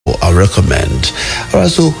recommend. All right,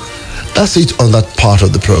 so that's it on that part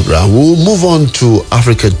of the program. We'll move on to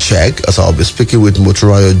Africa Check, as I'll be speaking with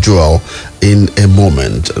Moturaya Joel in a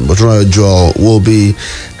moment. And Moturaya Joel will be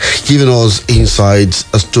giving us insights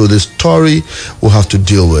as to the story we'll have to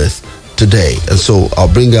deal with today. And so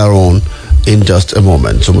I'll bring her on in just a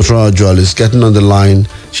moment. So Moturaya Joel is getting on the line.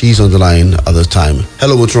 She's on the line at this time.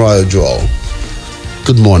 Hello, Moturaya Joel.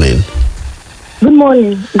 Good morning. Good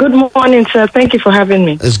morning. Good morning, sir. Thank you for having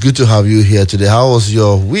me. It's good to have you here today. How was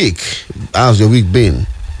your week? How's your week been?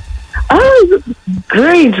 Oh,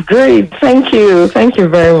 great. Thank you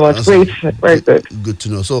very much. Great, very good. Good to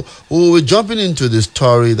know. So we're jumping into the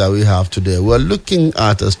story that we have today. We're looking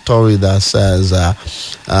at a story that says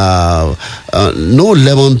no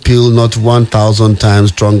lemon pill, not 1,000 times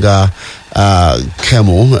stronger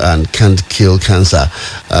chemo and can't kill cancer.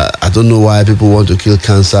 I don't know why people want to kill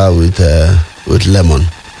cancer with lemon.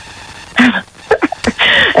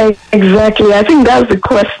 Exactly. I think that's the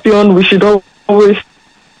question we should always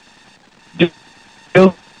do.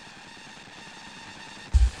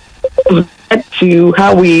 To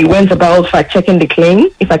how we went about fact-checking the claim,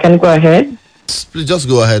 if I can go ahead. Please just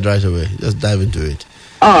go ahead right away. Just dive into it.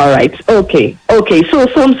 All right. Okay. So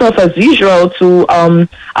thumbs up as usual to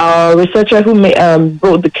our researcher who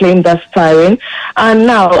wrote the claim, that's Tyron. And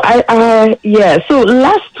now, So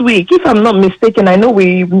last week, if I'm not mistaken, I know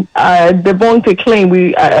we debunked a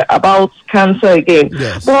claim about cancer again.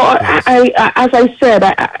 Yes. Well, yes. as I said,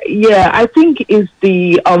 I think it's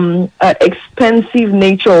the expensive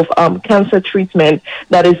nature of cancer treatment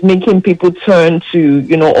that is making people turn to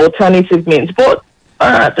alternative means, but.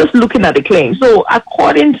 Just looking at the claim. So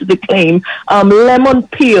according to the claim, lemon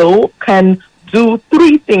peel can do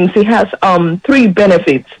three things. It has three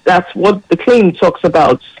benefits. That's what the claim talks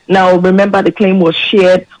about. Now, remember, the claim was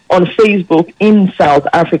shared on Facebook in South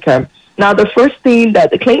Africa. Now, the first thing that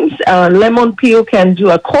the claims lemon peel can do,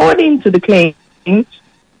 according to the claim, is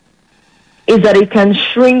that it can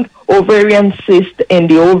shrink ovarian cyst in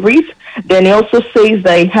the ovaries. Then it also says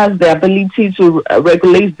that it has the ability to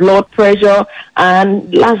regulate blood pressure,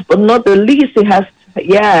 and last but not the least, it has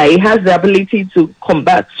the ability to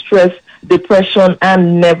combat stress, depression,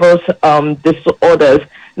 and nervous disorders.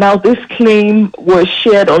 Now, this claim was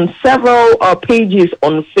shared on several pages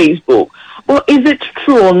on Facebook. Well, is it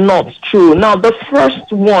true or not true? Now, the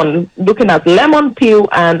first one, looking at lemon peel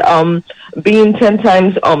and being 10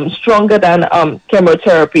 times stronger than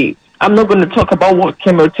chemotherapy. I'm not going to talk about what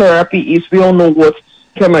chemotherapy is. We all know what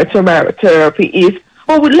chemotherapy is.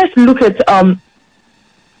 But let's look at the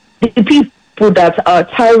people that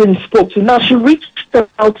Tyron spoke to. Now, she reached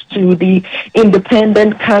out to the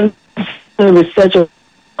independent cancer researcher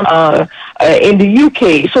in the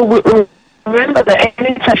UK. So remember that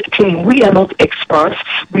anytime we are not experts,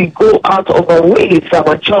 we go out of our way. It's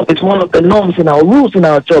our job. It's one of the norms and our rules in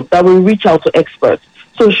our job that we reach out to experts.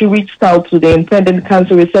 So she reached out to the Independent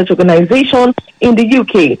Cancer Research Organization in the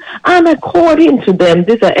UK. And according to them,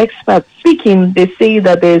 these are experts speaking, they say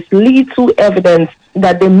that there's little evidence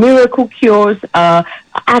that the miracle cures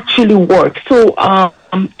actually work. So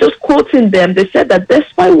just quoting them, they said that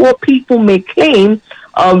despite what people may claim,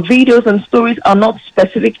 videos and stories are not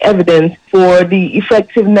specific evidence for the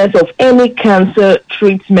effectiveness of any cancer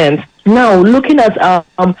treatment. Now, looking at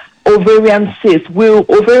ovarian cyst. Will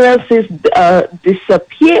ovarian cyst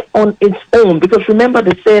disappear on its own? Because remember,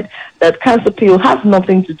 they said that cancer pill has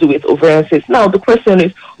nothing to do with ovarian cyst. Now, the question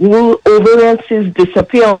is, will ovarian cyst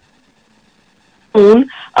disappear on its own?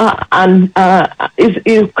 Can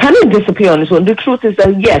it disappear on its own? The truth is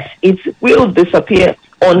that yes, it will disappear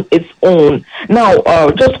on its own. Now,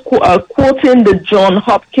 just quoting the Johns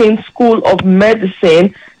Hopkins School of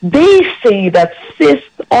Medicine, they say that cysts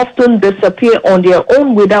often disappear on their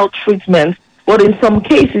own without treatment, but in some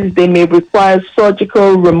cases they may require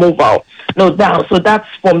surgical removal. So that's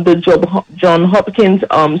from the Johns Hopkins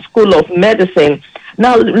School of Medicine.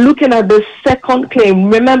 Now, looking at the second claim,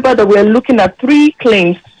 remember that we're looking at three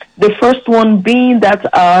claims. The first one being that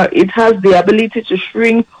it has the ability to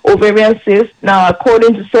shrink ovarian cysts. Now,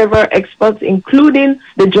 according to several experts, including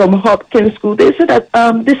the Johns Hopkins School, they said that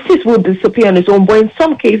the cyst will disappear on its own, but in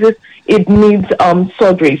some cases, it needs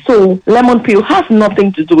surgery. So, lemon peel has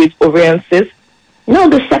nothing to do with ovarian cysts. Now,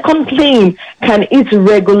 the second claim, can it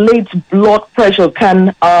regulate blood pressure?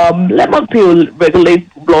 Can lemon peel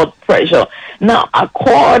regulate blood pressure? Now,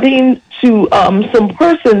 according to some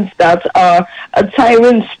persons that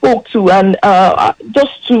Tyron spoke to, and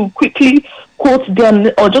just to quickly quote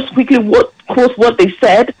them, or just quickly quote what they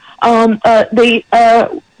said, they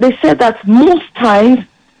said that most times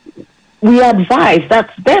we advise,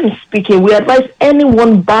 that's them speaking, we advise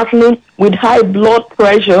anyone battling with high blood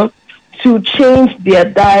pressure to change their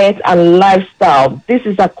diet and lifestyle. This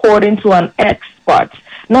is according to an expert.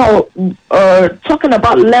 Now, talking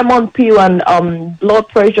about lemon peel and blood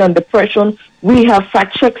pressure and depression, we have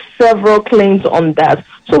fact-checked several claims on that.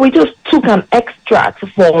 So we just took an extract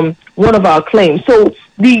from one of our claims. So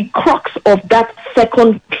the crux of that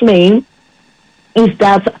second claim is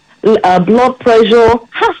that blood pressure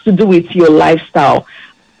has to do with your lifestyle.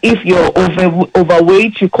 If you're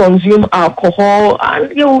overweight, you consume alcohol,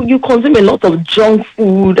 and you consume a lot of junk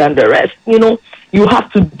food and the rest, you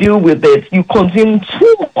have to deal with it. You consume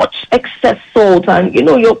too much excess salt, and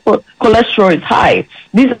your cholesterol is high.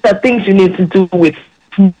 These are things you need to do with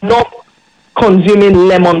not consuming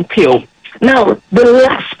lemon peel. Now, the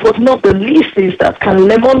last but not the least is that can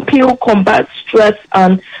lemon peel combat stress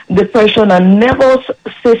and depression and nervous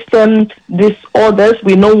system disorders?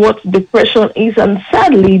 We know what depression is, and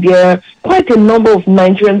sadly, there are quite a number of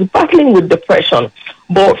Nigerians battling with depression.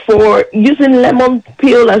 But for using lemon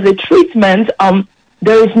peel as a treatment,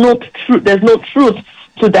 there's no truth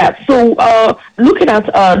to that. So, looking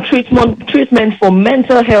at treatment for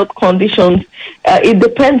mental health conditions, it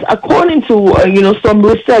depends. According to some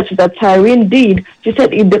research that Tyrene did, she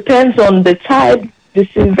said it depends on the type, the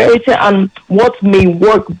severity, and what may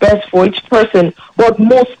work best for each person. But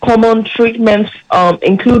most common treatments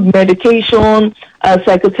include medication,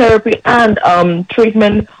 psychotherapy, and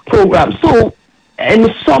treatment programs. So,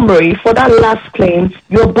 in summary, for that last claim,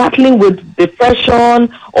 you're battling with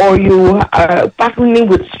depression or you are battling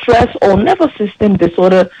with stress or nervous system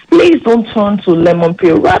disorder, please don't turn to lemon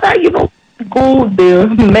peel. Rather, go the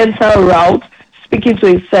mental route, speaking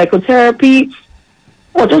to a psychotherapy,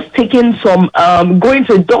 or just taking some, going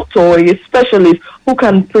to a doctor or a specialist who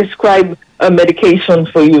can prescribe a medication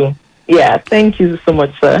for you. Yeah, thank you so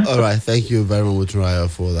much, sir. All right, thank you very much, Raya,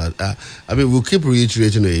 for that. We'll keep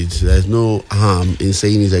reiterating it. There's no harm in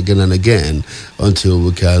saying it again and again until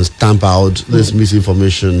we can stamp out this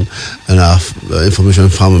misinformation and our information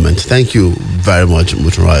firmament. Thank you very much,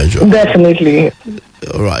 Muturaya Joe. Definitely.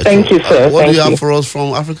 All right. Thank you, sir. What do you have for us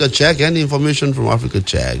from Africa Check? Any information from Africa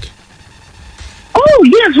Check? Oh,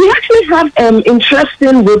 yes, we actually have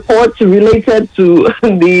interesting reports related to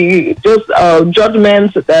the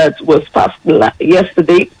judgment that was passed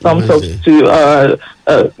yesterday.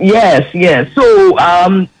 Yes. So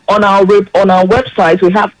on our website,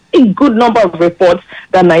 we have a good number of reports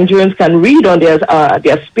that Nigerians can read on their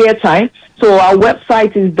spare time. So our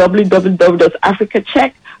website is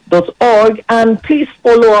www.africacheck.org, and please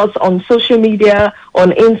follow us on social media,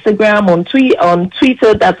 on Instagram, on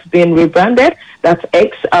Twitter, that's been rebranded. That's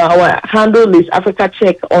X. Our handle is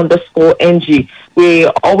AfricaCheck_NG.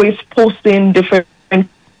 We're always posting different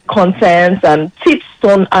contents and tips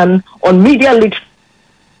on media literacy.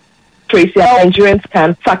 Nigerians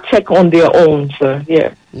can fact check on their own. So,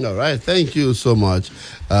 yeah. All right. Thank you so much.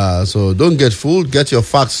 So don't get fooled. Get your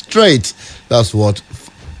facts straight. That's what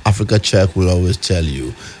Africa Check will always tell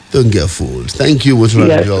you. Don't get fooled. Thank you,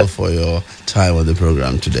 Muturaya, for your time on the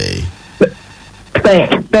program today.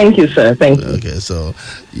 Thank you, sir. Thank you. Okay, so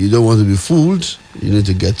you don't want to be fooled. You need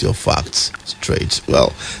to get your facts straight.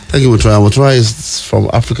 Well, thank you, Muturaya. Muturaya is from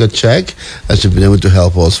Africa Check, and she's been able to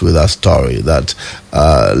help us with our story that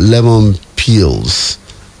lemon peels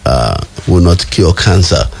will not cure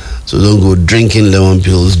cancer. So don't go drinking lemon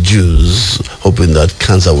peels juice, hoping that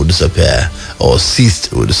cancer will disappear or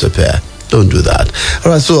cyst will disappear. Don't do that.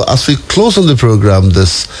 All right, so as we close on the program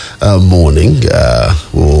this morning,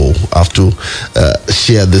 we'll have to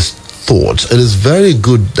share this thought. It is very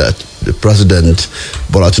good that the President,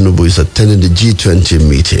 Bola Tinubu, is attending the G20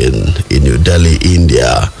 meeting in New Delhi,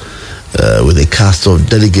 India, with a cast of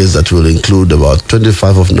delegates that will include about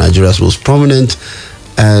 25 of Nigeria's most prominent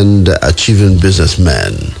and achieving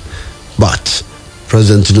businessmen. But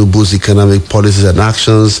President Tinubu's economic policies and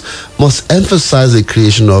actions must emphasize the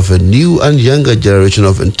creation of a new and younger generation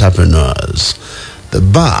of entrepreneurs. The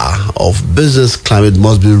bar of business climate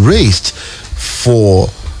must be raised for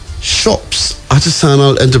shops,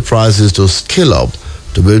 artisanal enterprises to scale up,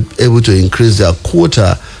 to be able to increase their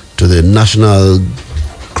quota to the national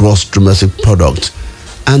gross domestic product,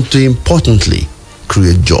 and to importantly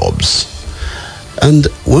create jobs. And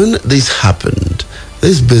when this happened,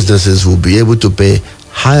 these businesses will be able to pay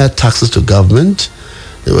higher taxes to government.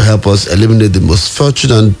 They will help us eliminate the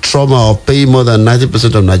misfortune and trauma of paying more than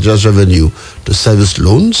 90% of Nigeria's revenue to service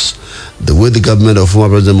loans, the way the government of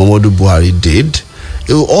former President Muhammadu Buhari did.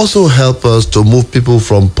 It will also help us to move people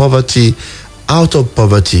from poverty out of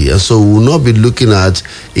poverty, and so we will not be looking at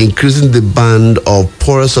increasing the band of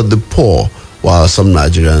poorest of the poor, while some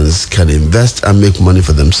Nigerians can invest and make money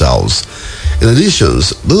for themselves. In addition,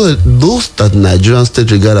 those that Nigerian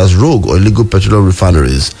state regard as rogue or illegal petroleum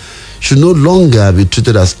refineries should no longer be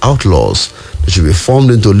treated as outlaws. They should be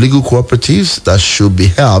formed into legal cooperatives that should be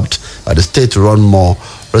helped by the state to run more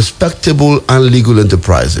respectable and legal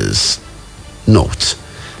enterprises. Note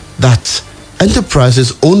that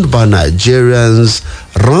enterprises owned by Nigerians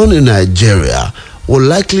run in Nigeria will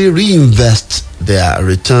likely reinvest their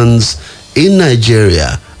returns in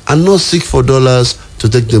Nigeria and not seek for dollars to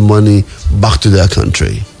take the money back to their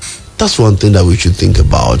country. That's one thing that we should think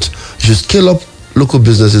about. We should scale up local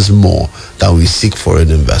businesses more than we seek foreign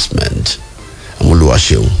investment. I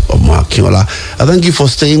thank you for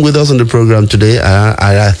staying with us on the program today.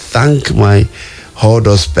 I thank my horde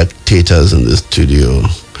of spectators in the studio.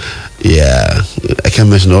 Yeah, I can't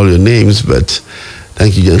mention all your names, but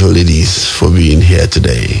thank you, gentle ladies, for being here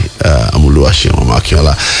today.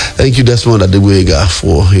 Thank you, Desmond Adewega,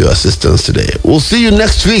 for your assistance today. We'll see you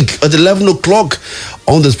next week at 11 o'clock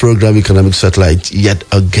on this program, Economic Satellite, yet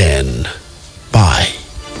again. Bye.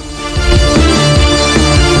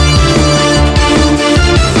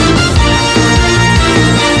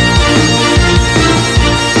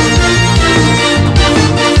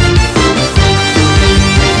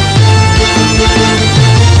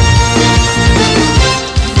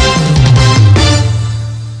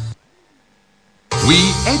 We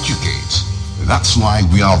educate, that's why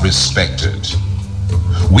we are respected.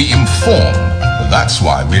 We inform, that's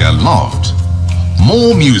why we are loved.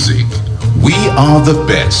 More music, we are the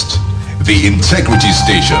best. The Integrity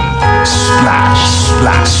Station. Splash,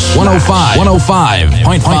 splash,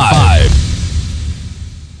 105.5.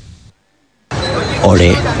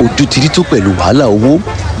 ọ̀rẹ́ ojú ti rí tó pẹ̀lú wàhálà owó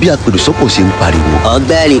bí apèrèsọ́pọ̀ ṣe ń pariwo.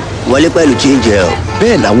 ọ̀gbẹ́ni wọlé pẹ̀lú chíńjẹ o.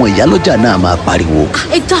 bẹ́ẹ̀ làwọn ìyálọ́jà náà máa pariwo.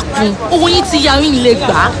 ẹ dákun owó yín ti yarí ilé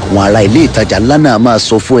gbà. àwọn ará ilé ìtajà ńlá náà máa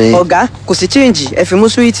sọ fún ẹ. ọ̀gá kò sí chíńjì ẹ fi mú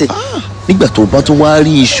súwìtì. nígbà tó bá tún wá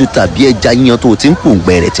rí iṣu tàbí ẹja yíyan tó ti ń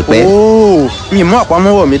pòǹgbẹ rẹ̀ tipẹ́. ooo mi mú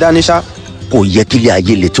àpamọ́wọ́ mi dání ṣá. kò yẹ kílé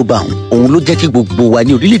ayé le tó bá òun ló jẹ́ kí gbogbo wa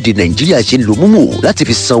ní orílẹ̀-èdè nàìjíríà ṣe ń lo múmù láti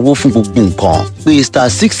fi sanwó fún gbogbo nǹkan pé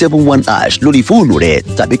 *671# lórí fóònù rẹ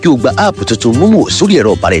tàbí kí o gba áàpù tuntun múmù sórí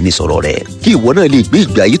ẹ̀rọ ìbáraẹnisọ̀rọ̀ rẹ kí ìwọ náà lè gbé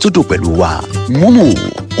ìgbé ayé tó dùn pẹ̀lú wa. múmù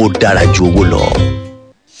ó dára ju owó lọ.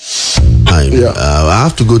 I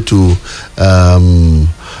have to go to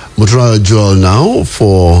Motrayo Joel now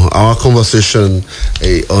for our conversation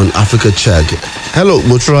on Africa Check. Hello,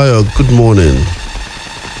 Motrayo. Good morning.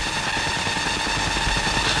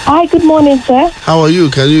 Hi, good morning, sir. How are you?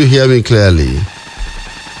 Can you hear me clearly?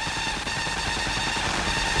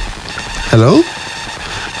 Hello?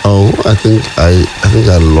 Oh, I think I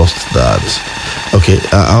lost that. Okay,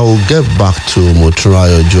 I'll get back to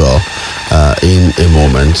Motrayo Joel in a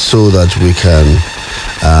moment so that we can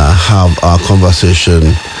have our conversation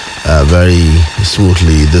very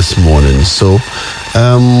smoothly this morning. So,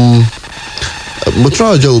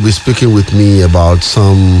 Motrayo Joel will be speaking with me about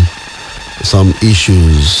some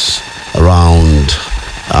issues around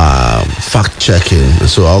fact checking,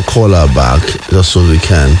 so I'll call her back just so we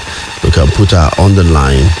can put her on the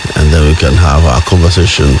line and then we can have our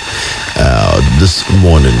conversation this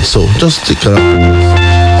morning. So just stick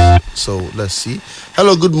around. So let's see.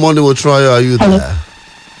 Hello, good morning, Motrayo. Are you there?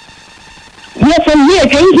 Yes, I'm here.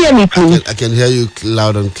 Can you hear me, please? I can hear you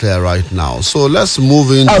loud and clear right now. So let's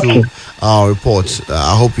move into our report.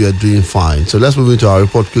 I hope you are doing fine. So let's move into our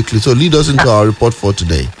report quickly. So lead us into our report for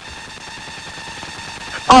today.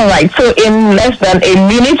 All right. So in less than a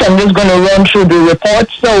minute, I'm just going to run through the report.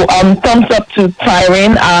 So thumbs up to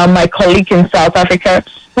Tyron, my colleague in South Africa,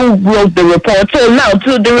 who wrote the report. So now,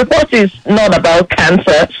 the report is not about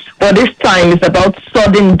cancer, but this time it's about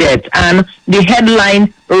sudden death. And the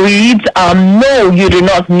headline reads, no, you do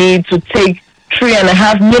not need to take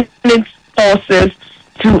 3.5 minutes pauses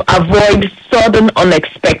to avoid sudden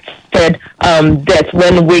unexpected death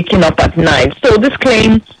when waking up at night. So this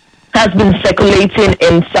claim has been circulating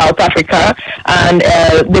in South Africa, and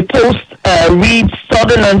the post reads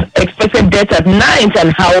sudden unexpected death at night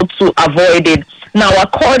and how to avoid it. Now,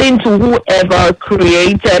 according to whoever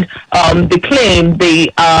created the claim,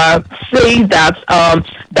 they say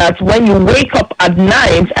that when you wake up at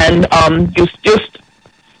night and you just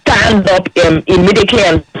stand up immediately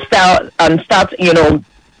and start that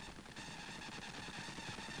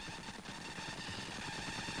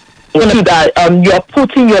you're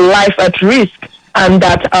putting your life at risk, and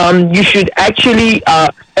that you should actually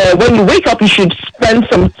when you wake up you should spend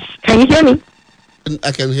some. Can you hear me?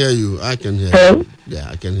 I can hear you. Hello? Yeah,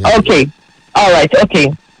 I can hear Okay. you. All right.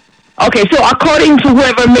 Okay. So according to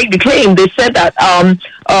whoever made the claim, they said that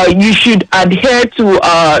you should adhere to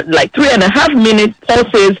 3.5 minute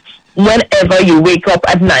pauses whenever you wake up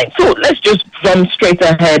at night. So let's just jump straight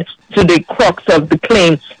ahead to the crux of the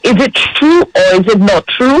claim. Is it true or is it not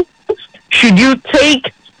true? Should you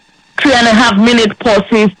take 3.5 minute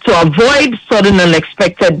pauses to avoid sudden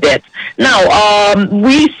unexpected death? Now,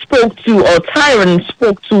 we spoke to, or Tyron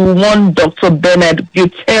spoke to one Dr. Bernard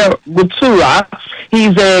Gutura.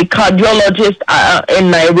 He's a cardiologist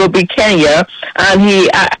in Nairobi, Kenya, and he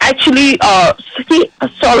actually,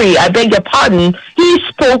 sorry, I beg your pardon, he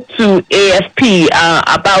spoke to AFP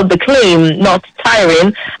about the claim, not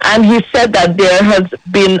Tyron, and he said that there has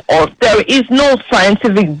been, or there is no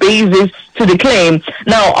scientific basis to the claim.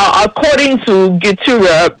 Now, according to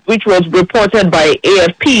Gutura, which was reported by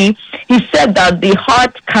AFP, he said that the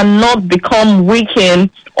heart cannot become weakened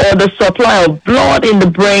or the supply of blood in the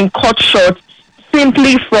brain cut short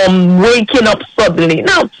simply from waking up suddenly.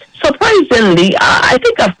 Now, surprisingly, I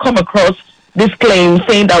think I've come across this claim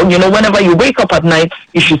saying that, whenever you wake up at night,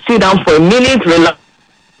 you should sit down for a minute, relax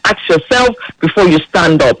yourself before you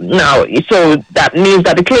stand up. Now, so that means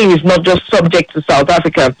that the claim is not just subject to South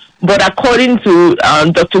Africa. But according to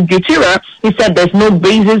Dr. Gutierrez, he said there's no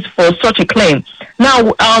basis for such a claim.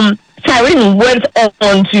 Now, Tyrin went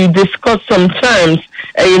on to discuss some terms,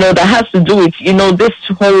 that has to do with, this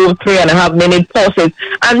whole 3.5 minute pauses.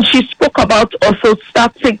 And she spoke about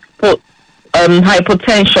orthostatic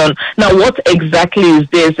hypotension. Now, what exactly is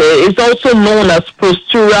this? It's also known as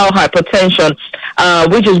postural hypertension,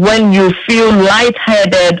 which is when you feel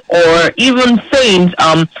lightheaded or even faint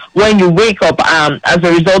when you wake up as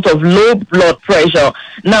a result of low blood pressure.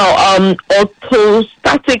 Now,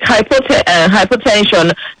 orthostatic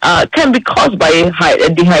hypertension can be caused by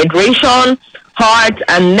dehydration, heart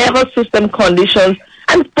and nervous system conditions,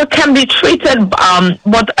 but can be treated.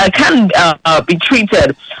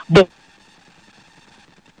 But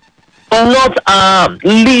not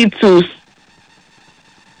lead to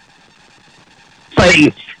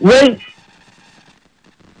when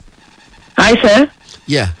hi sir.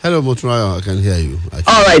 Yeah, hello Motrayo, I can hear you.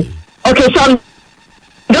 All right. Okay, so I'm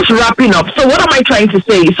just wrapping up. So what am I trying to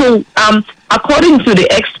say? So according to the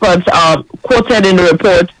experts quoted in the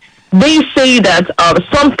report, they say that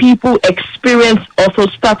some people experience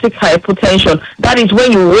orthostatic hypotension. That is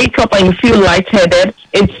when you wake up and you feel lightheaded.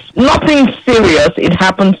 It's nothing serious. It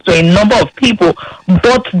happens to a number of people,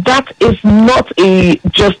 but that is not a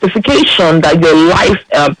justification that your life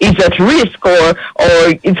is at risk or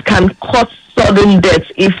it can cause sudden death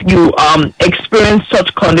if you experience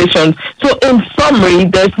such conditions. So in summary,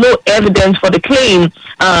 there's no evidence for the claim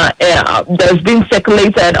that's been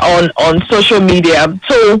circulated on social media.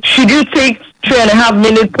 So should you take 3.5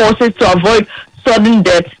 minute pauses to avoid sudden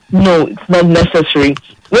death? No, it's not necessary.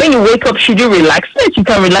 When you wake up, should you relax? Yes, you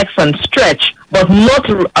can relax and stretch, but not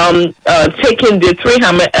taking the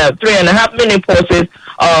 3.5 minute pauses.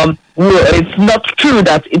 It's not true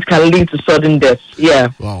that it can lead to sudden death.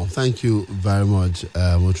 Yeah. Wow, thank you very much,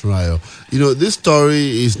 Moturayo. This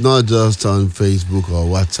story is not just on Facebook or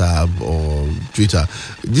WhatsApp or Twitter.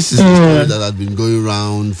 This is a story that has been going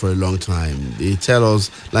around for a long time. They tell us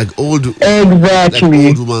like old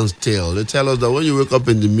woman's tale. They tell us that when you wake up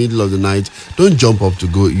in the middle of the night, don't jump up to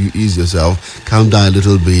go ease yourself. Calm down a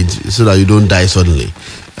little bit so that you don't die suddenly.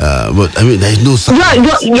 But I mean, there is no. You're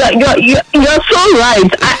so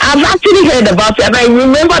right. I've actually heard about it, and I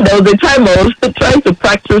remember there was a time I was trying to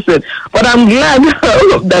practice it. But I'm glad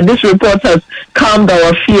that this report has calmed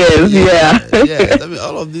our fears. Yeah. I mean,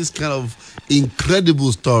 all of these kind of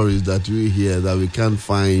incredible stories that we hear that we can't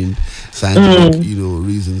find scientific,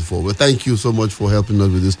 reasons for. But thank you so much for helping us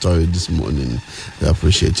with this story this morning. We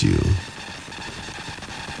appreciate you.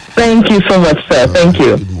 Thank you so much, sir. Thank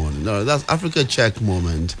you. Good morning. All right, that's Africa Check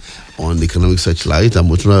moment on the Economic Searchlight, and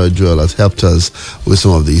Motrayo Joel has helped us with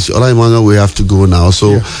some of these. Ola Emmanuel, we have to go now.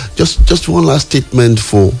 So, just one last statement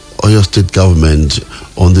for Oyo State government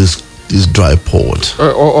on this dry port.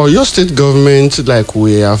 Oyo State government, like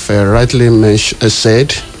we have rightly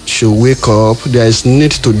said, should wake up. There is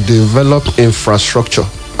need to develop infrastructure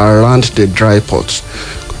around the dry ports,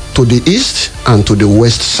 to the east and to the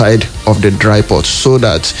west side of the dry port, so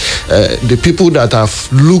that the people that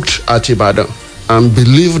have looked at Ibadan and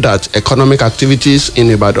believe that economic activities in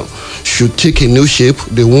Ibadan should take a new shape,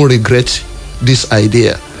 they won't regret this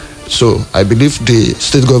idea. So I believe the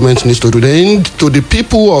state government needs to do that. To the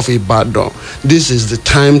people of Ibadan, this is the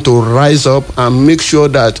time to rise up and make sure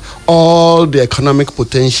that all the economic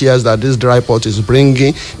potentials that this dry port is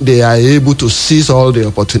bringing, they are able to seize all the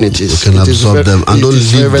opportunities. You can absorb them and don't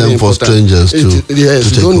leave them for strangers to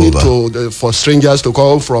take don't over. need for strangers to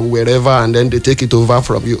come from wherever and then they take it over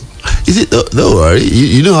from you. Is it? Don't worry.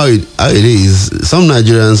 You know how it is. Some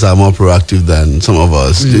Nigerians are more proactive than some of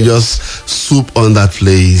us. They just swoop on that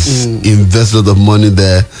place, invest a lot of money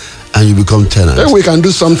there, and you become tenants. Then we can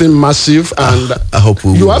do something massive, and I hope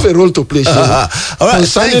we will. You have a role to play. All right,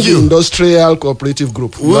 concerning thank you. the industrial cooperative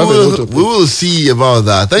group, We will see about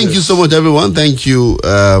that. Thank you so much, everyone. Thank you,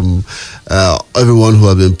 everyone who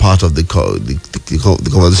have been part of the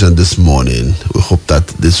conversation this morning. We hope that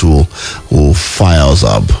this will fire us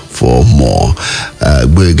up for more.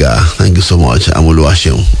 Gwega, thank you so much.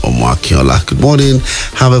 Amuluashim Omwakiola. Good morning.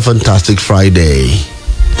 Have a fantastic Friday.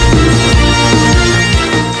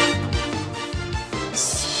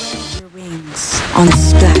 Spread your wings on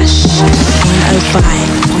Splash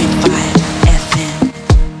 105.5 FM.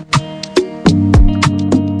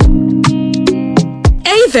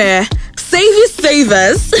 Hey there,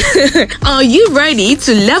 savers. Are you ready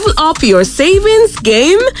to level up your savings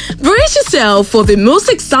game? Brace yourself for the most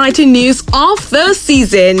exciting news of the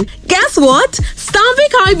season. Guess what?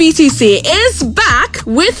 Stanbic IBTC is back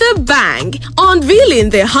with a bang, unveiling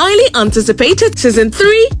the highly anticipated Season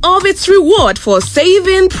 3 of its Reward for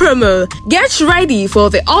Saving promo. Get ready for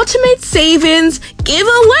the ultimate savings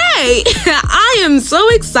giveaway. I am so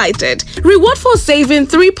excited. Reward for Saving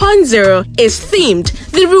 3.0 is themed.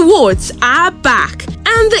 The rewards are back,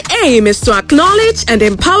 and the aim is to acknowledge and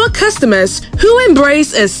empower customers who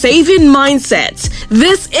embrace a saving mindset.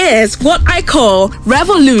 This is what I call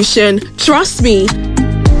revolution. Trust me.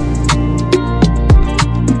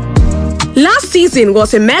 Last season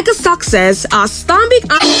was a mega success as Stanbic.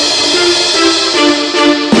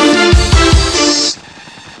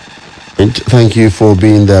 Thank you for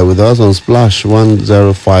being there with us on Splash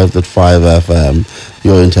 105.5 FM,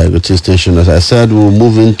 your integrity station. As I said, we'll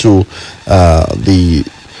move into the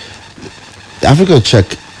Africa Check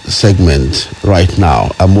segment right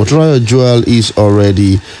now. Motoraya Joel is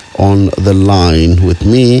already on the line with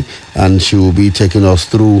me, and she will be taking us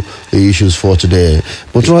through the issues for today.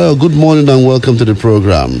 Motoraya, good morning and welcome to the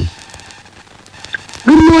program.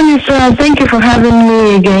 Good morning, sir. Thank you for having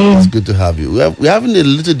me again. It's good to have you. We're having a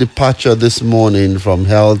little departure this morning from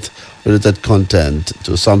health-related content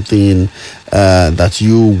to something that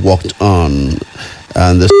you worked on.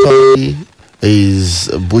 And the story is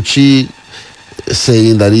Buchi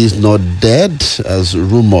saying that he's not dead, as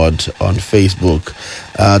rumored on Facebook.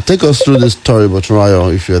 Take us through this story, Motoraya,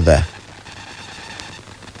 if you're there.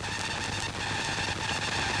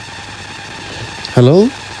 Hello?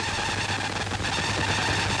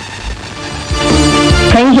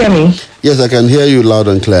 Can you hear me? Yes, I can hear you loud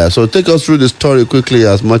and clear. So take us through the story quickly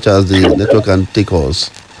as much as the network can take us.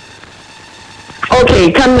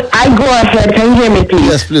 Okay, can I go ahead? Can you hear me, please?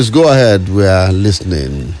 Yes, please go ahead. We are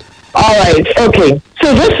listening. All right, okay.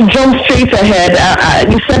 So just jump straight ahead.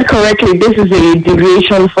 You said correctly, this is a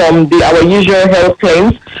deviation from our usual health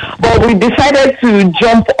claims, but we decided to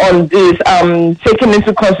jump on this, taking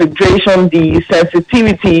into consideration the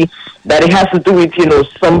sensitivity that it has to do with,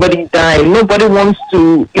 somebody dying. Nobody wants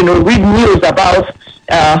to, read news about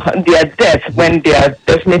their death when they are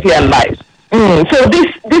definitely alive. So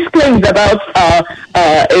this claim is about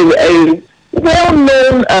a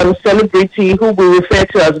well-known celebrity who we refer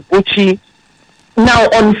to as Buchi. Now,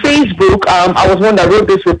 on Facebook, I was one that wrote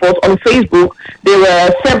this report. On Facebook, there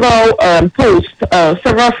were several posts,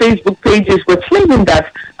 several Facebook pages were claiming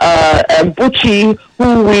that Buchi,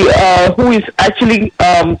 who is actually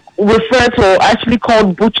referred to, or actually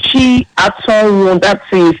called Buchi Aton, that's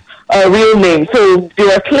his real name. So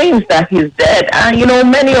there are claims that he's dead. And,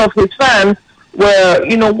 many of his fans were,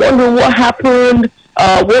 wondering what happened,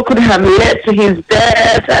 what could have led to his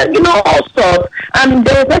death, and all sorts. And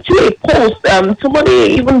there was actually a post. Somebody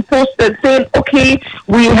even posted saying, "Okay,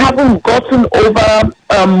 we haven't gotten over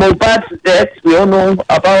Mohbad's death. We all know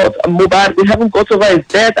about Mohbad. We haven't got over his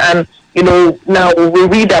death, and now we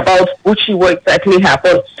read about Buchi, what exactly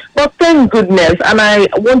happened." But thank goodness, and I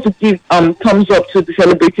want to give thumbs up to the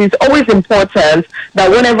celebrity. It's always important that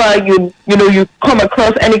whenever you come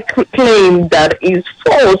across any claim that is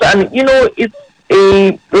false, and it's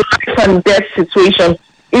a life and death situation,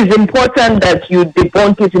 it's important that you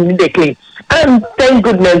debunk it immediately. And thank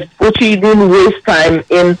goodness Buchi didn't waste time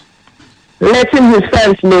in letting his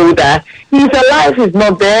fans know that he's alive, he's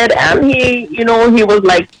not dead, and he was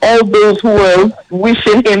like, all those who were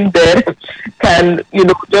wishing him dead can,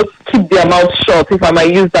 just keep their mouth shut, if I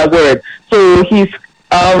might use that word. So his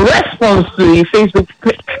response to the Facebook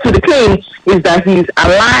to the claim is that he's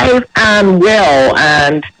alive and well,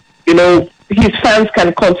 and his fans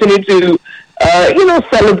can continue to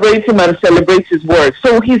celebrate him and celebrate his work.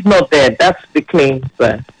 So he's not dead. That's the claim,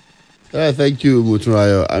 sir. Thank you,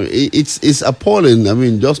 Muturayo. I mean, it's appalling. I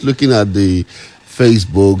mean, just looking at the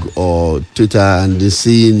Facebook or Twitter and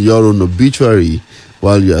seeing your own obituary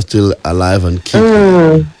while you are still alive and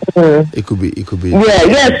kicking. It could be. Yeah.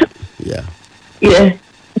 Yes. Yeah. Yeah.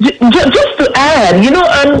 Just to add,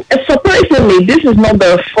 surprisingly, this is not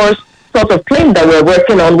the first sort of claim that we're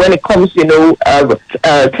working on when it comes,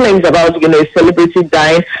 claims about, a celebrity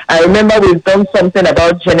dying. I remember we've done something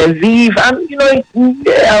about Genevieve, and,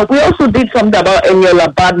 we also did something about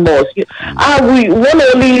Eniola Badmos.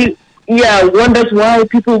 Wonders why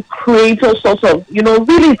people create all sorts of,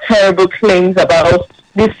 really terrible claims about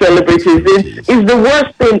these celebrities. It's the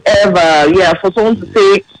worst thing ever, for someone to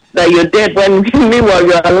say that you're dead when meanwhile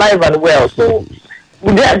you're alive and well. So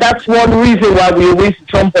that's one reason why we always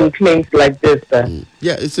jump on claims like this.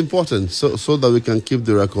 Yeah, it's important so that we can keep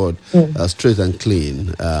the record straight and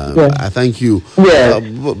clean. I thank you. Yeah.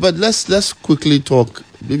 But let's quickly talk,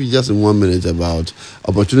 maybe just in 1 minute, about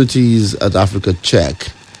opportunities at Africa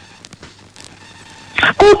Check.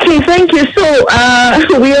 Okay, thank you. So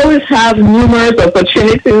we always have numerous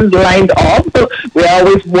opportunities lined up. So we're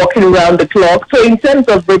always walking around the clock. So in terms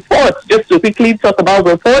of reports, just to quickly talk about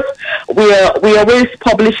reports, we are always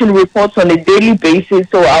publishing reports on a daily basis.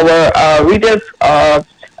 So our readers,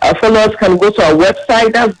 followers can go to our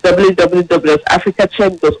website. That's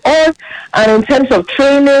www.africacheck.org. And in terms of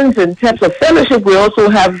trainings, in terms of fellowship, we also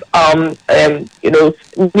have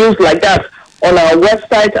news like that on our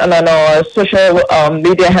website and on our social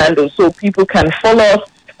media handles, so people can follow us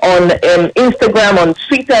on Instagram, on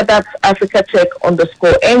Twitter. That's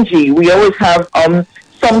AfricaCheck_NG. We always have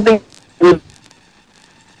something with.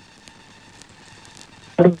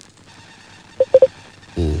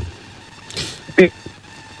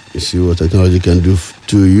 You see what technology can do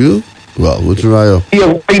to you? Well, Muturayo.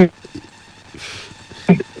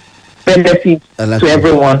 Benefit to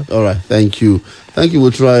everyone. All right, thank you. Thank you,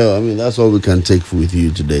 Muturayo. I mean, that's all we can take with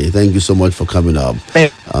you today. Thank you so much for coming up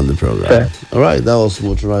on the program. All right, that was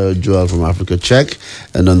Muturayo Joel from Africa Check.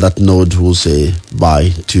 And on that note, we'll say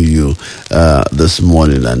bye to you this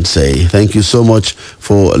morning and say thank you so much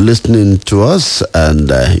for listening to us.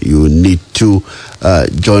 And you need to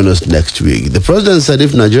join us next week. The president said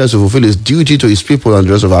if Nigeria is to fulfill its duty to its people and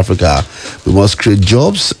the rest of Africa, we must create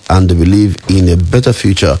jobs and believe in a better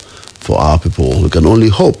future for our people. We can only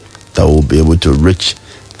hope that we'll be able to reach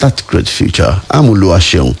that great future. I'm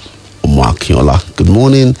Oluwaseun Omoakinola. Good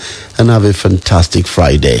morning and have a fantastic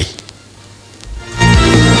Friday.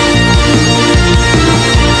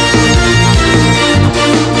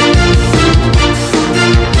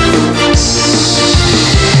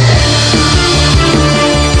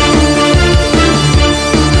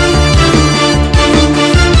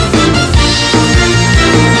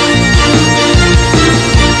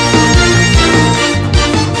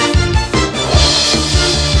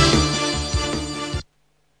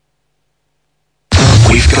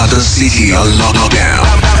 Got the city on lockdown.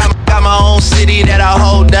 Got my own city that I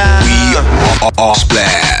hold down. We are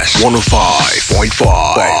Splash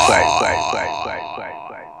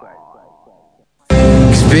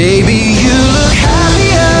 105.5. Baby, you look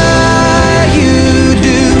happier, you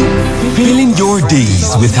do. Filling your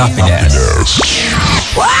days with happiness.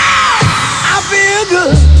 Wow, I feel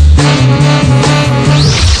good.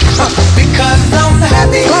 Because I'm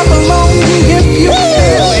happy. Clap along if you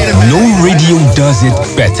feel. No radio does it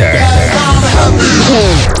better.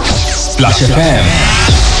 Splash FM.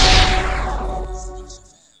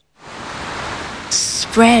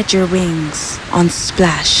 Spread your wings on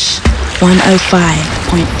Splash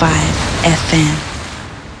 105.5 FM.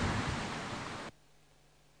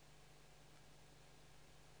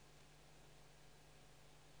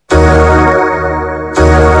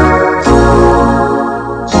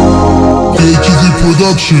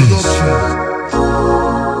 Productions.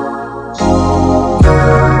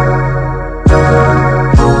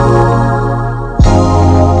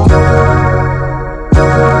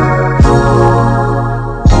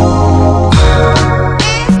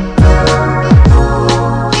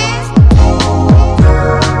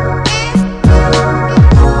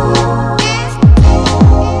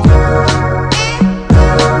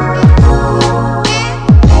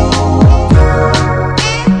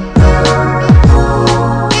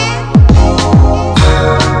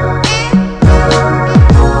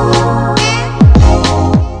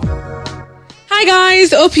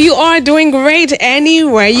 hope you are doing great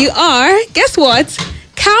anywhere you are. Guess what?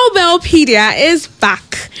 Cowbellpedia is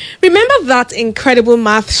back. Remember that incredible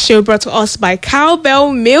math show brought to us by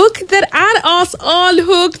Cowbell Milk that had us all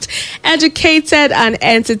hooked, educated, and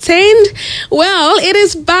entertained? Well, it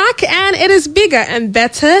is back and it is bigger and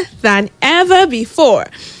better than ever before.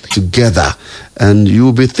 Together, and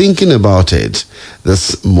you'll be thinking about it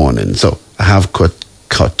this morning. So I have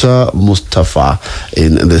Qatar Mustafa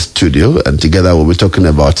in the studio, and together we'll be talking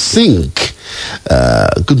about Sync.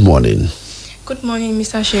 Good morning. Good morning,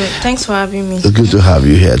 Mr. Shew. Thanks for having me. Good to have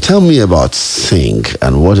you here. Tell me about Sync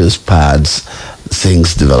and what inspired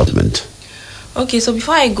Sync's development. Okay, so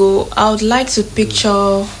before I go, I would like to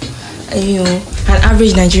picture an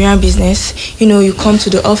average Nigerian business. You come to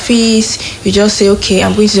the office, you just say, okay,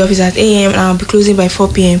 I'm going to the office at 8 a.m. and I'll be closing by 4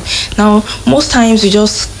 p.m. Now, most times you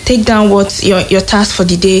just take down what your task for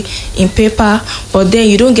the day in paper, but then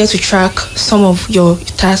you don't get to track some of your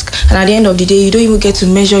task, and at the end of the day, you don't even get to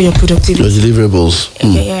measure your productivity. Your deliverables.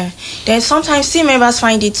 Okay, yeah. Then sometimes team members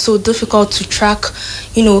find it so difficult to track,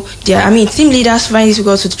 team leaders find it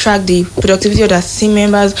difficult to track the productivity of their team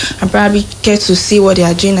members and probably get to see what they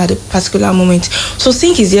are doing at a particular moment. So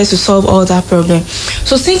Sync is here to solve all that problem.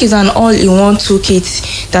 So Sync is an all-in-one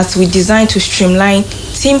toolkit that we designed to streamline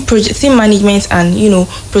team management and,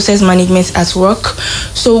 process management at work.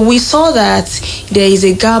 So we saw that there is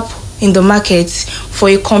a gap in the market for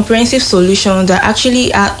a comprehensive solution that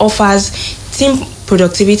actually offers team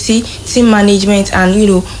productivity, team management, and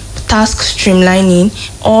task streamlining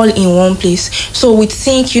all in one place. So with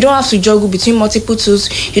Sync, you don't have to juggle between multiple tools.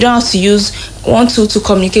 You don't have to use one tool to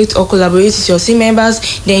communicate or collaborate with your team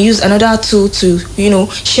members, then use another tool to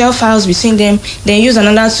share files between them, then use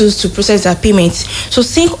another tool to process their payments. So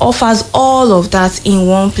Sync offers all of that in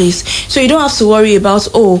one place. So you don't have to worry about,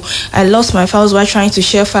 I lost my files while trying to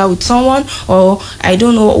share file with someone, or I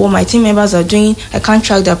don't know what my team members are doing, I can't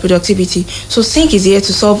track their productivity. So Sync is here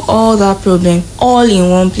to solve all that problem all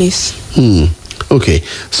in one place. Okay,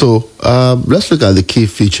 so let's look at the key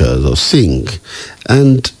features of Sync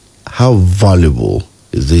and how valuable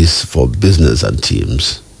is this for business and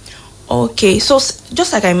teams? Okay, so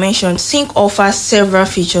just like I mentioned, Sync offers several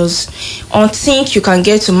features. On Sync, you can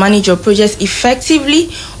get to manage your projects effectively.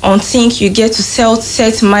 On Sync, you get to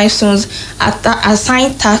set milestones,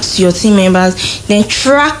 assign tasks to your team members, then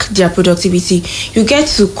track their productivity. You get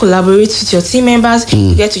to collaborate with your team members.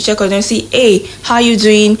 You get to check on them, see, hey, how are you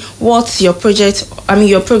doing? What's your project?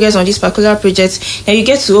 Your progress on this particular project. Then you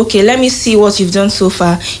get to, okay, let me see what you've done so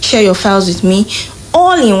far. Share your files with me.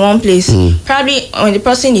 All in one place. Probably when the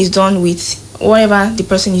person is done with whatever the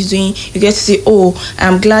person is doing, you get to say,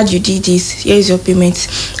 I'm glad you did this. Here's your payment.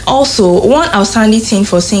 Also, one outstanding thing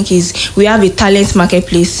for Sync is we have a talent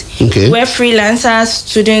marketplace where freelancers,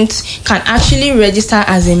 students can actually register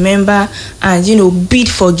as a member and, bid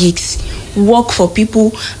for gigs, work for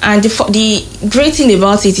people. And the great thing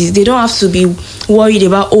about it is they don't have to be worried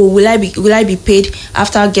about, will I be paid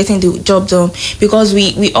after getting the job done, because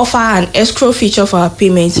we offer an escrow feature for our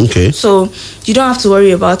payments. So you don't have to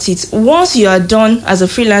worry about it. Once you are done as a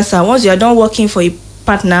freelancer, once you are done working for a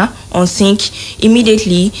partner on Sync,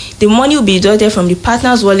 immediately the money will be deducted from the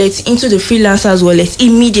partner's wallet into the freelancer's wallet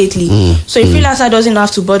immediately. So a freelancer doesn't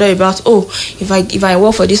have to bother about, if I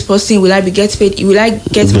work for this person, will I get paid? Will I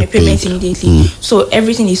get my payment immediately? So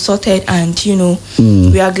everything is sorted, and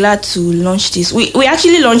we are glad to launch this. We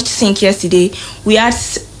actually launched Sync yesterday. We had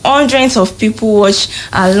hundreds of people watch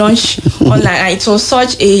our launch online, and it was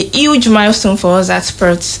such a huge milestone for us at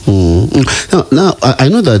Spurt. Now, I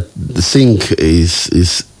know that Sync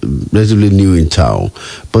is relatively new in town,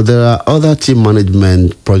 but there are other team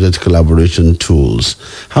management project collaboration tools.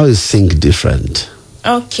 How is Sync different?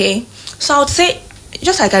 Okay, so I would say,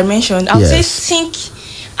 just like I mentioned, I would say Sync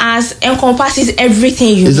encompasses everything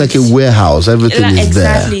you need. It's like a warehouse, everything is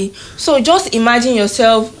there. Exactly. So just imagine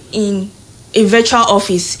yourself in a virtual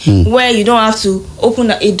office where you don't have to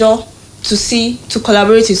open a door to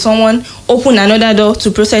collaborate with someone, open another door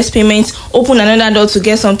to process payments, open another door to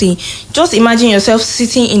get something. Just imagine yourself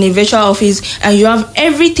sitting in a virtual office and you have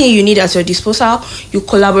everything you need at your disposal. You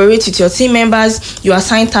collaborate with your team members, you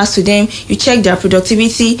assign tasks to them, you check their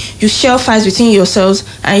productivity, you share files between yourselves,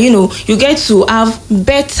 and you get to have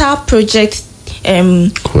better project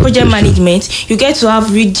management. You get to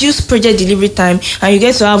have reduced project delivery time, and you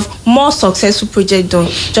get to have more successful project done,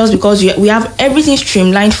 just because we have everything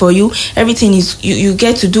streamlined for you. Everything is you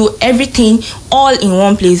get to do everything all in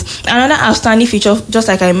one place. Another outstanding feature, just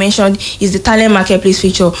like I mentioned, is the talent marketplace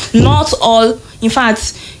feature. Not all, in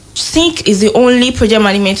fact, Sync is the only project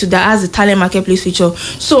management tool that has the talent marketplace feature.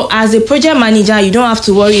 So as a project manager, you don't have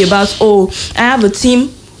to worry about, I have a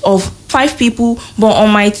team of 5 people, but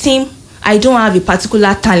on my team, I don't have a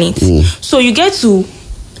particular talent. So you get to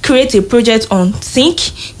create a project on Sync,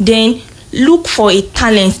 then look for a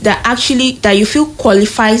talent that you feel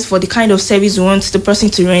qualifies for the kind of service you want the person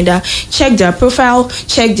to render. Check their profile,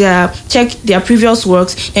 check their previous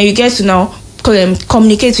works, and you get to now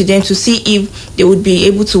communicate with them to see if they would be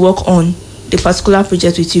able to work on the particular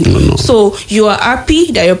project with you. So you are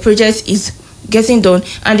happy that your project is getting done,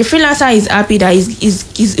 and the freelancer is happy that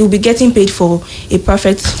he'll be getting paid for a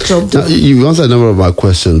perfect job. Now, you answered a number of my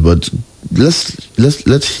questions, but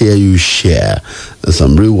let's hear you share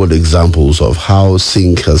some real world examples of how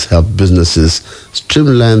Sync has helped businesses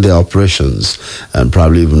streamline their operations and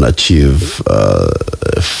probably even achieve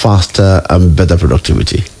faster and better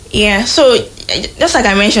productivity. Yeah, so just like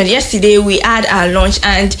I mentioned yesterday, we had our launch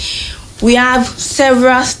and we have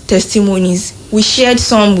several testimonies. We shared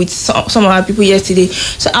some with some of our people yesterday.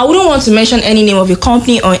 So I wouldn't want to mention any name of a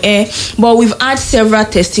company on air, but we've had several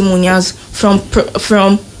testimonials from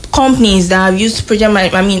companies that have used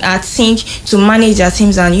at Sync to manage their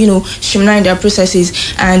teams and streamline their processes.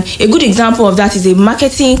 And a good example of that is a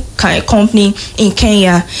marketing company in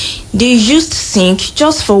Kenya. They used Sync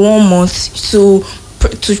just for 1 month to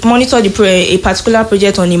monitor a particular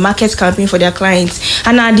project on a market campaign for their clients,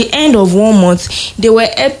 and at the end of 1 month they were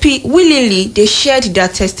happy. Willingly they shared their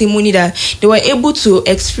testimony that they were able to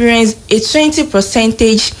experience a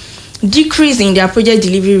 20% decrease in their project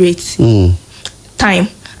delivery rate time,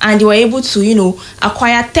 and they were able to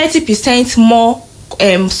acquire 30% more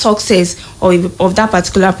success of that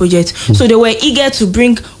particular project. So they were eager to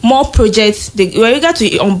bring more projects. They were eager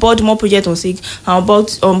to onboard more projects on Sync and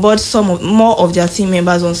onboard more of their team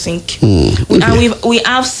members on Sync. And we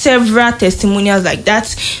have several testimonials like that.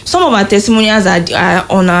 Some of our testimonials are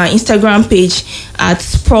on our Instagram page at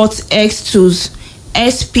SpurtX Tools,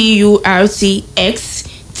 SPURTX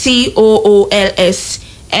TOOLS.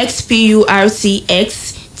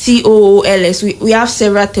 We have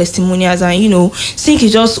several testimonials, and Sync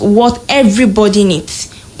is just what everybody needs.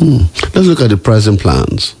 Let's look at the pricing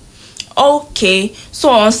plans. Okay, so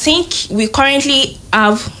on Sync we currently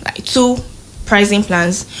have 2 pricing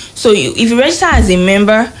plans. So if you register as a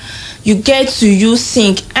member, you get to use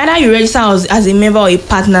Sync. Either you register as a member or a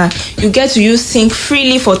partner, you get to use Sync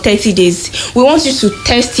freely for 30 days. We want you to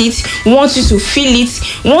test it. We want you to feel it.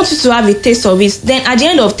 We want you to have a taste of it. Then at the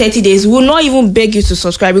end of 30 days, we will not even beg you to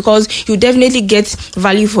subscribe because you definitely get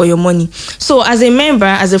value for your money. So as a member,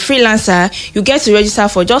 as a freelancer, you get to register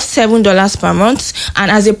for just $7 per month. And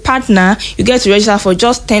as a partner, you get to register for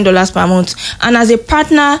just $10 per month. And as a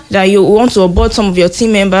partner that you want to onboard some of your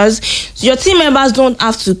team members don't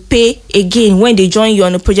have to pay again when they join you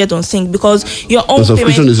on a project on Sync because your own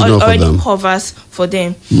payment already covers for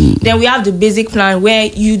them. Then we have the basic plan where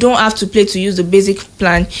you don't have to pay to use the basic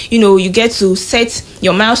plan. You get to set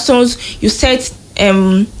your milestones, you set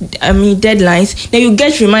deadlines, then you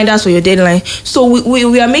get reminders for your deadline. So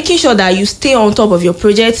we are making sure that you stay on top of your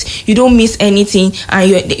project, you don't miss anything, and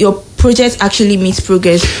your project actually makes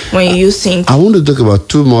progress when you use Sync. I want to talk about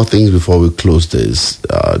 2 more things before we close this.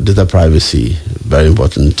 Data privacy, very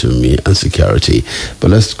important to me, and security.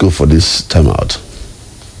 But let's go for this timeout.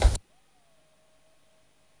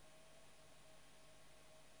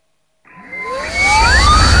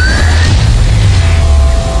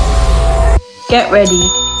 Get ready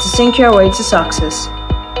to sync your way to success.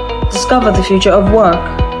 Discover the future of work,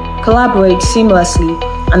 collaborate seamlessly,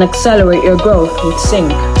 and accelerate your growth with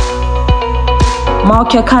Sync.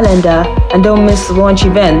 Mark your calendar and don't miss the launch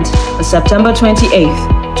event on September 28th,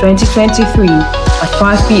 2023 at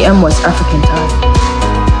 5 p.m. West African time.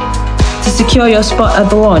 To secure your spot at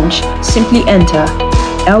the launch, simply enter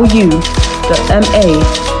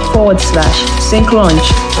lu.ma/sync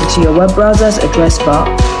launch into your web browser's address bar.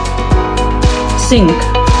 Sync,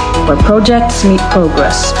 where projects meet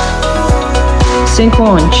progress. Sync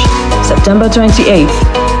launch, September 28th,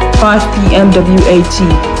 5 p.m. WAT.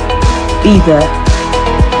 Be there.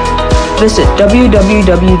 Visit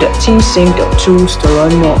www.teamsync.tools to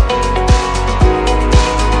learn more.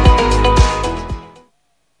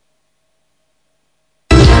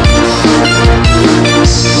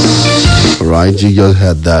 Right, you just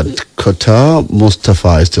had that. Qatar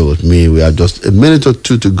Mustafa is still with me. We have just a minute or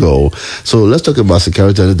 2 to go. So let's talk about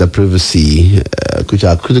security and data privacy, which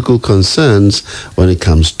are critical concerns when it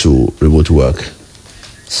comes to remote work.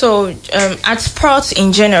 So at Sprout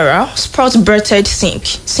in general, Sprout birthed Sync.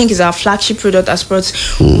 Sync is our flagship product at Sprout.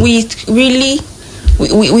 We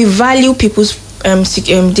value people's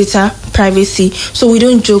data privacy, so we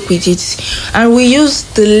don't joke with it, and we use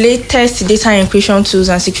the latest data encryption tools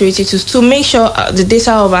and security tools to make sure the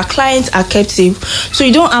data of our clients are kept safe. So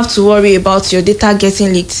you don't have to worry about your data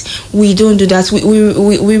getting leaked. We don't do that.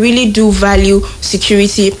 We really do value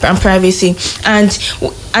security and privacy, and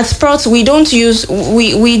at Sprout we don't for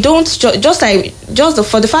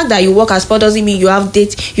the fact that you work at Sprout doesn't mean you have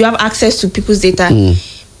access to people's data.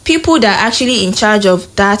 People that are actually in charge of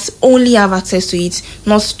that only have access to it,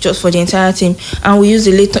 not just for the entire team. And we use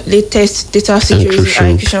the latest data security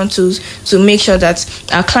and encryption tools to make sure that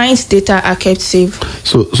our clients' data are kept safe.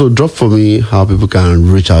 So drop for me how people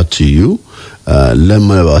can reach out to you, learn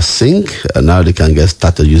more about Sync, and how they can get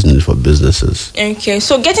started using it for businesses. Okay,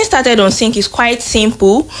 so getting started on Sync is quite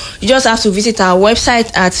simple. You just have to visit our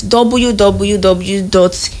website at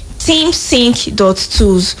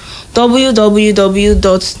www.teamsync.tools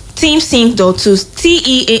www.teamsync.tools teamsync.tools.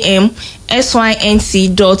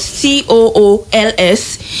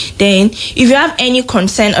 Then if you have any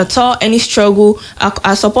concern at all, any struggle,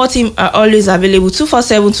 our support team are always available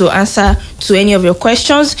 247 to answer to any of your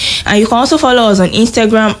questions. And you can also follow us on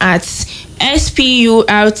Instagram at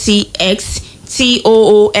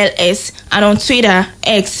SPURTXTOOLS and on Twitter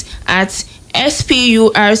X at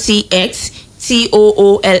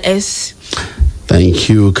SPURTXTOOLS. Thank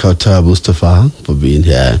you, Kautar Mustafa, for being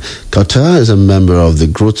here. Kautar is a member of the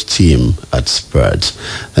growth team at Sprout.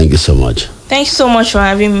 Thank you so much. Thank you so much for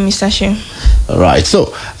having me, Mr. Shim. All right,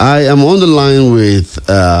 so I am on the line with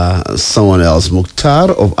someone else,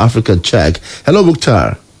 Mukhtar of Africa Check. Hello,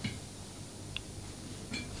 Mukhtar.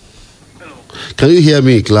 Hello. Can you hear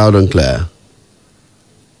me loud and clear?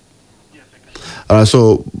 All right,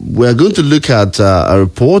 so we're going to look at a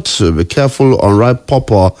report. Be careful, unripe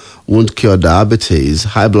pawpaw won't cure diabetes,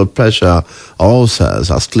 high blood pressure,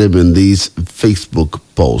 ulcers, as claimed in these Facebook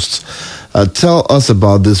posts. Tell us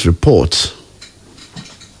about this report.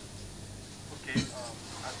 Okay, as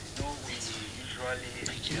you know, we usually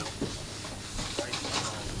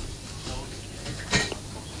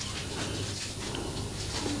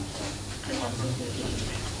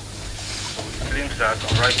claims that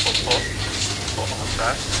unripe pawpaw for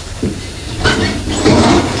ulcers.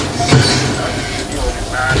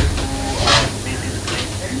 Man who made this claim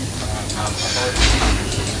about the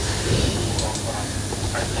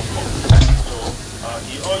So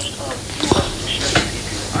he urged viewers to share the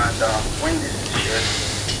video, and when this is shared,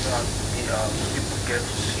 people get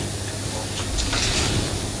to see it.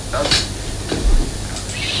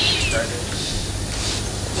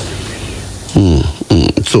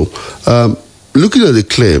 So, looking at the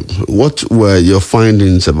claim, what were your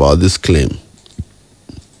findings about this claim?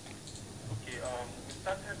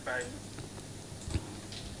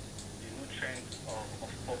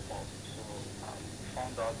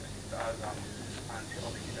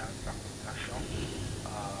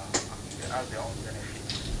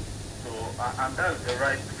 And that's the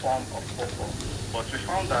right form of pawpaw. But we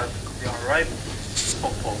found that the unripe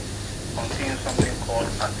pawpaw contains something called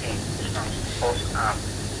papain, which stands for arm.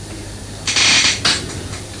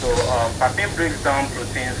 So papain breaks down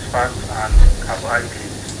proteins, fats, and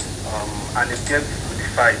carbohydrates, and it gets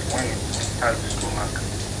codified when it enters the stomach.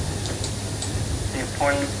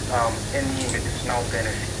 Pinpoint any medicinal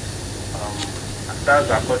benefit. And that's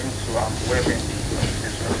according to WebMD on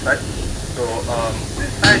this website. So the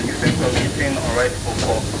site is incorporating unripe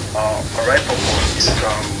pawpaw. Unripe pawpaw is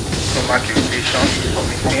stomach irritation,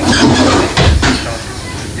 vomiting,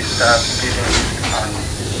 discharge, bleeding, and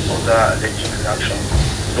other allergic reactions.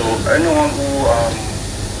 So anyone who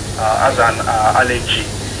has an allergy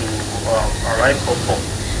to unripe pawpaw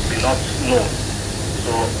will not know.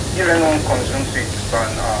 So if anyone consumes it, you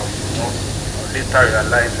can later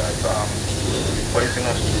realize that it's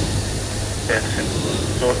poisonous to person.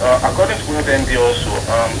 So according to WebMD also,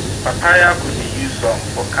 papaya could be used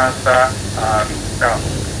for cancer.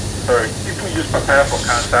 People use papaya for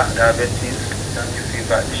cancer, diabetes, dengue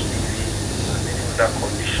fever, HPV, and many other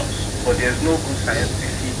conditions. But there's no good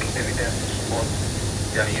scientific evidence to support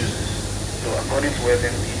their uses. So according to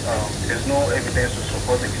WebMD, there's no evidence to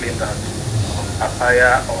support the claim that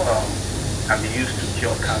papaya can be used to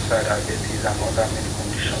cure cancer, diabetes, and other many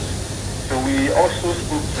conditions. So we also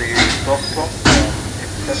spoke to a doctor, a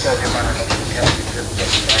professor of human anatomy at the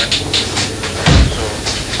University of So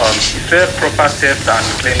he said proper tests and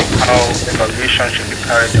clinical evaluation should be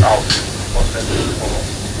carried out for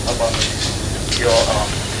herbal medicine to cure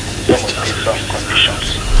some of these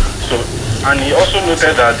conditions. So, and he also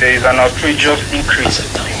noted that there is an outrageous increase in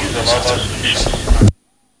the use of herbal solutions.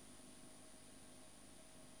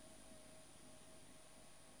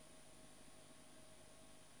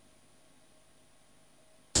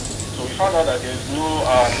 found out that there's no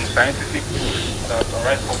scientific proof that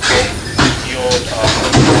rice popcorn cured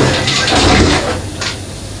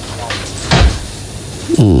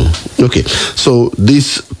Okay, so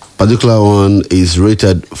this particular one is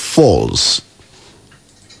rated false.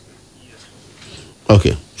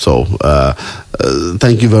 Okay, so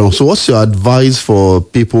thank you very much. So what's your advice for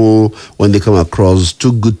people when they come across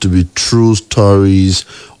too good to be true stories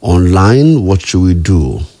online? What should we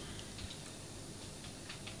do?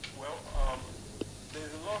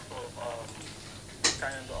 There's a lot of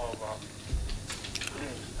kind of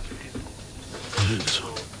links. So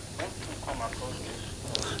when people come across this,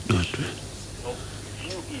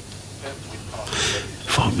 view it first with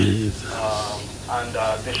 4 minutes. And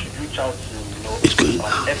they should reach out to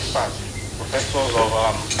experts, professors of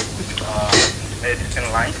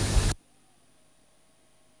medicine line.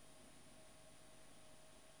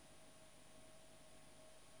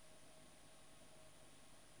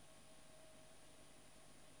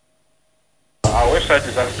 Our website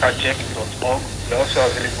is africacheck.org. We're also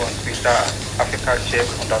available on Twitter, africacheck_NG,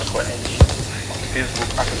 on Facebook,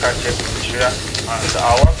 AfricaCheck Nigeria, and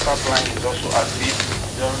our WhatsApp line is also active,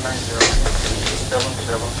 090777779.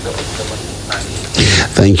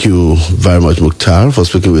 Thank you very much, Mukhtar, for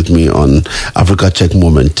speaking with me on Africa Check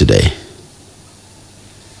Moment today.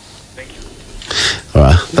 Thank you. All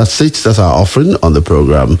right, that's it. That's our offering on the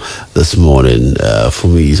program this morning. For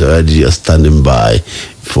me, is already just standing by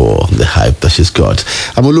for the hype that she's got.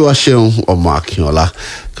 I'm Oluwaseun Omakinola.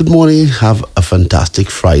 Good morning. Have a fantastic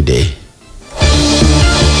Friday.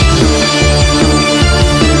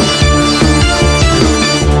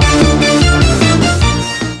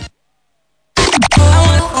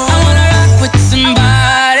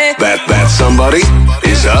 That somebody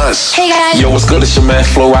is us. Hey guys. Yo, what's good? It's your man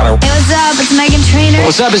Flo Rida. Hey, what's up? It's Megan Trainor.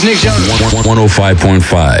 What's up? It's Nick Jones.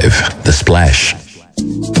 105.5 The Splash.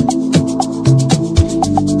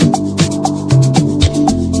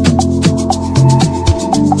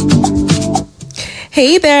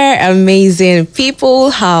 Hey there, amazing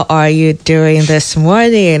people. How are you doing this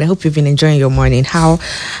morning? I hope you've been enjoying your morning. How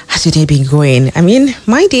has your day been going? I mean,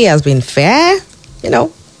 my day has been fair,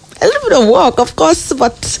 a little bit of work, of course,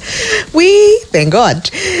 but we thank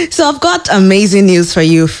God. So I've got amazing news for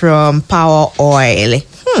you from Power Oil.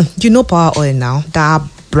 You know Power Oil now, that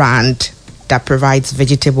brand that provides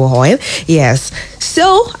vegetable oil. Yes.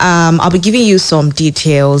 So I'll be giving you some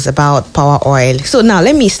details about Power Oil. So now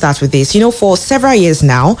let me start with this. For several years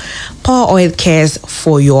now, Power Oil Cares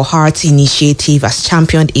for Your Heart initiative has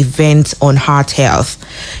championed events on heart health.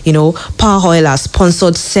 Power Oil has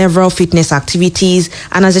sponsored several fitness activities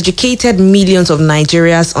and has educated millions of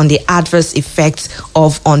Nigerians on the adverse effects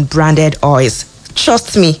of unbranded oils.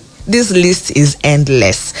 Trust me, this list is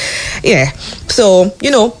endless. Yeah. So,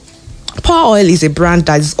 Power Oil is a brand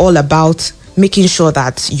that is all about making sure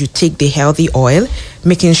that you take the healthy oil,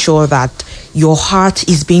 making sure that your heart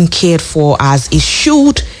is being cared for as it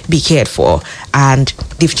should be cared for. And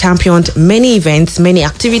they've championed many events, many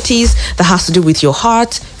activities that has to do with your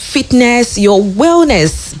heart, fitness, your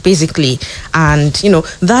wellness, basically. And,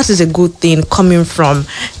 that is a good thing coming from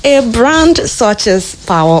a brand such as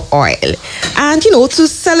Power Oil. And, to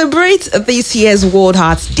celebrate this year's World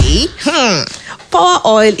Heart Day, Power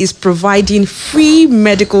Oil is providing free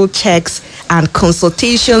medical checks and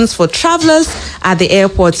consultations for travelers at the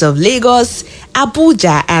airports of Lagos,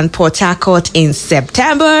 Abuja, and Port Harcourt in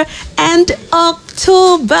September and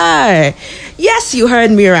October. Yes, you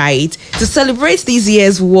heard me right. To celebrate this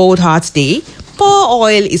year's World Heart Day, Power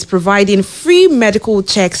Oil is providing free medical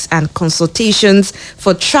checks and consultations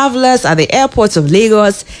for travelers at the airports of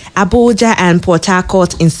Lagos, Abuja, and Port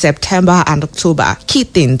Harcourt in September and October. Key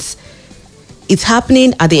things. It's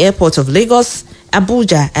happening at the airports of Lagos,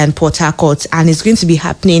 Abuja, and Port Harcourt, and it's going to be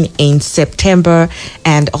happening in September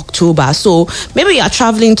and October. So maybe you're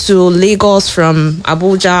traveling to Lagos from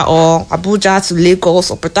Abuja, or Abuja to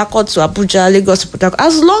Lagos, or Port Harcourt to Abuja, Lagos to Port Harcourt.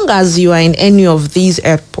 As long as you are in any of these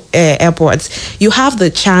airports, you have the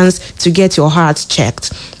chance to get your heart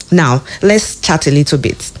checked. Now, let's chat a little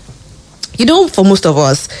bit. For most of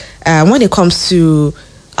us, when it comes to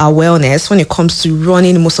our wellness, when it comes to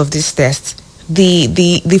running most of these tests,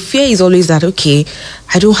 the fear is always that, okay,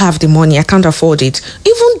 I don't have the money, I can't afford it.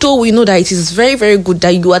 Even though we know that it is very, very good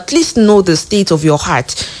that you at least know the state of your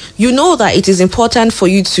heart. You know that it is important for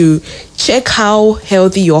you to check how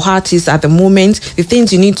healthy your heart is at the moment, the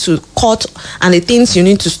things you need to cut and the things you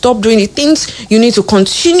need to stop doing, the things you need to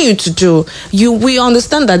continue to do. We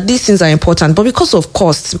understand that these things are important, but because of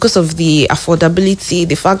costs, because of the affordability,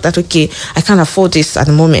 the fact that, okay, I can't afford this at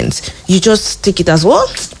the moment, you just take it as, well,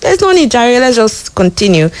 there's no need, Jerry, let's just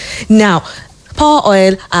continue. Now, Power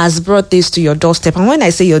Oil has brought this to your doorstep. And when I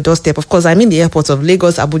say your doorstep, of course, I mean the airports of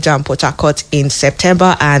Lagos, Abuja, and Port Harcourt in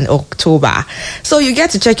September and October. So you get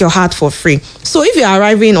to check your heart for free. So if you're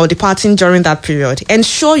arriving or departing during that period,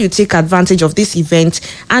 ensure you take advantage of this event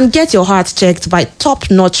and get your heart checked by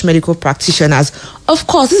top-notch medical practitioners. Of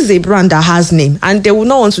course, this is a brand that has name, and they will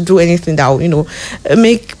not want to do anything that will,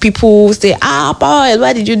 make people say, Power Oil,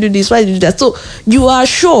 why did you do this? Why did you do that? So you are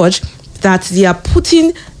assured that they are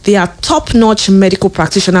putting their top-notch medical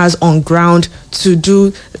practitioners on ground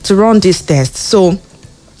to run this test. So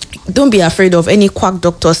don't be afraid of any quack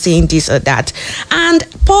doctor saying this or that. And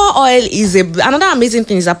Power Oil is another amazing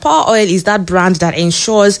thing is that Power Oil is that brand that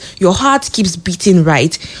ensures your heart keeps beating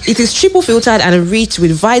right. It is triple filtered and rich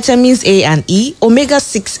with vitamins A and E, omega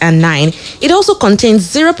 6 and 9. It also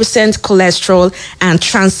contains 0% cholesterol and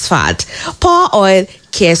trans fat. Power Oil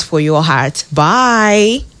cares for your heart.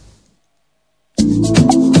 Bye.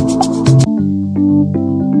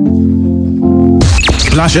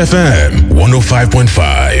 Splash FM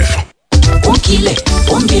 105.5. Onkile,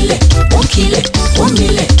 onkile, onkile,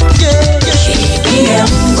 onkile. KBM,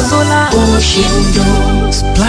 Oshindo.